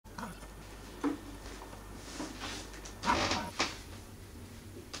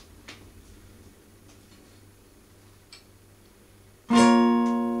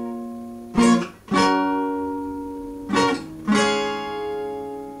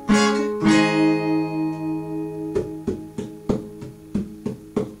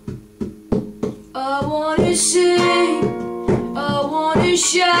wanna sing, I wanna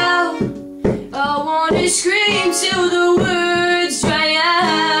shout, I wanna scream till the words dry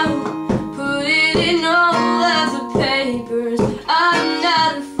out. Put it in all of the papers, I'm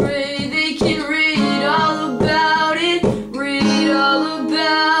not afraid. They can read all about it, read all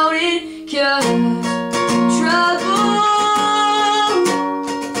about it. 'Cause trouble,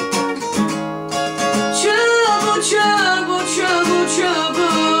 trouble, trouble, trouble,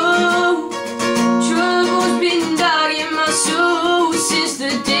 trouble's been dogging my soul since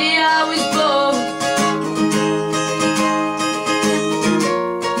the day I was born.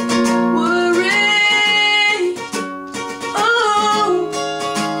 Worry, oh,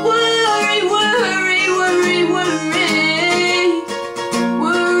 worry, worry, worry, worry,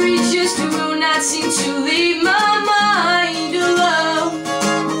 worry just will not seem to leave my mind alone.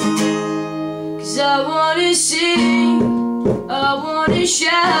 'Cause I wanna sing, I wanna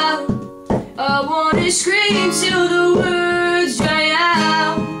shout, I wanna scream till the words dry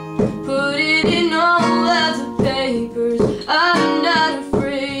out. Put it in all of the papers, I'm